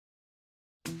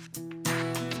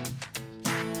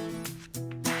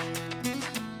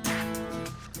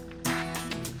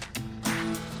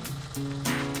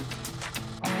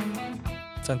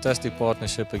Fantastic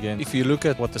partnership again. If you look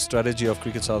at what the strategy of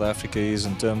Cricket South Africa is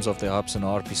in terms of the hubs and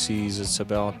RPCs, it's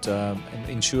about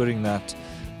ensuring that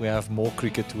we have more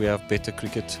cricket, we have better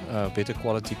cricket, better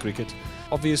quality cricket.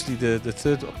 Obviously the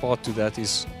third part to that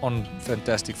is on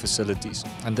fantastic facilities.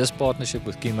 And this partnership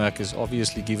with Kemach has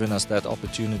obviously given us that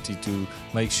opportunity to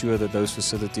make sure that those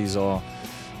facilities are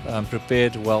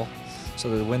prepared well, so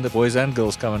that when the boys and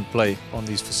girls come and play on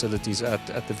these facilities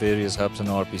at the various hubs and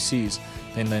RPCs,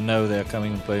 then they know they're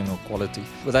coming and playing on quality.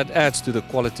 But that adds to the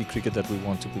quality cricket that we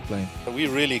want to be playing. We're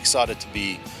really excited to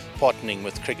be partnering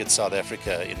with Cricket South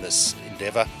Africa in this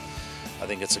endeavour. I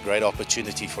think it's a great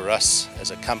opportunity for us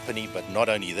as a company, but not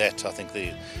only that, I think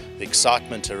the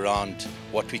excitement around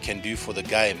what we can do for the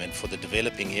game and for the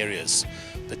developing areas,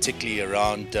 particularly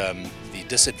around the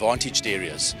disadvantaged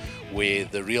areas where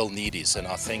the real need is. And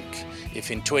I think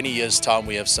if in 20 years' time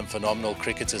we have some phenomenal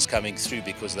cricketers coming through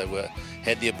because they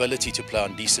had the ability to play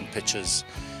on decent pitches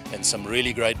and some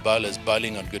really great bowlers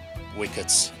bowling on good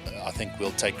wickets, I think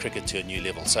we'll take cricket to a new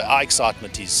level. So our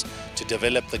excitement is to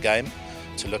develop the game,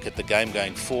 to look at the game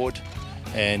going forward,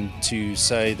 and to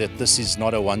say that this is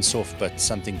not a once-off but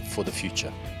something for the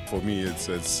future. For me, it's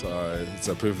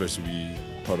a privilege to be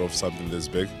part of something this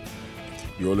big.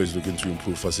 We're always looking to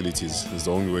improve facilities. It's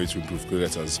the only way to improve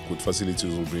cricketers. Good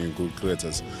facilities will bring good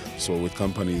cricketers. So with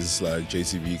companies like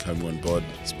JCB coming on board,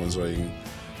 sponsoring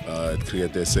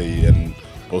Cricket SA, and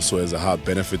also as a hub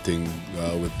benefiting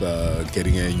with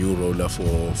getting a new roller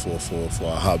for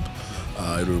our hub,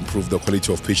 it will improve the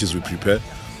quality of pitches we prepare,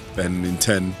 and in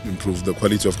turn improve the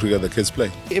quality of cricket the kids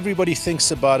play. Everybody thinks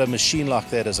about a machine like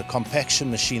that as a compaction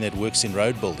machine that works in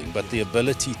road building, but the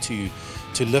ability to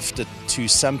lift it to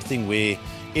something where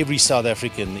every South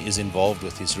African is involved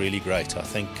with is really great. I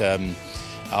think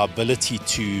our ability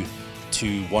to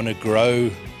want to grow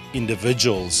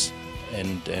individuals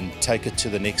and take it to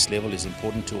the next level is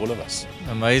important to all of us.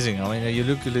 Amazing. I mean, you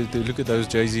look at those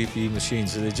JCB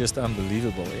machines; they're just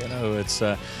unbelievable. You know, it's.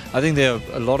 I think there are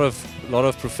a lot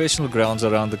of professional grounds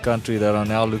around the country that are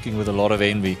now looking with a lot of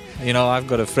envy. You know, I've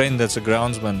got a friend that's a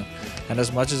groundsman, and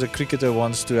as much as a cricketer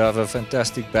wants to have a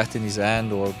fantastic bat in his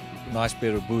hand or a nice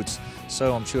pair of boots,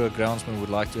 so I'm sure a groundsman would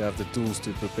like to have the tools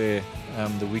to prepare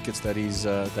the wickets that he's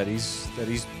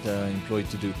employed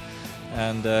to do.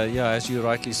 And yeah, as you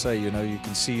rightly say, you know, you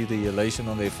can see the elation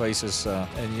on their faces,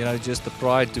 and you know, just the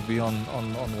pride to be on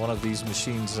one of these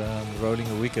machines rolling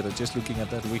a wicket, or just looking at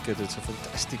that wicket. It's a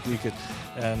fantastic wicket,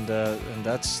 and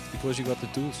that's because you got the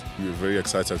tools. We're very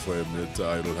excited for him. It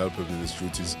will help him in his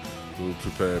duties to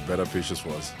prepare better pitches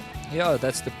for us. Yeah,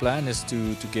 that's the plan, is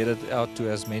to get it out to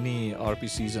as many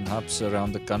RPCs and hubs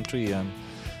around the country.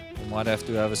 We might have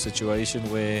to have a situation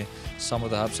where some of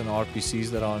the hubs and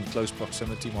RPCs that are in close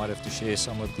proximity might have to share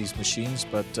some of these machines,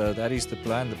 but that is the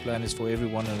plan. The plan is for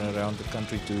everyone around the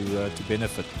country to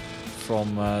benefit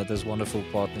from this wonderful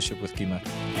partnership with Kemach.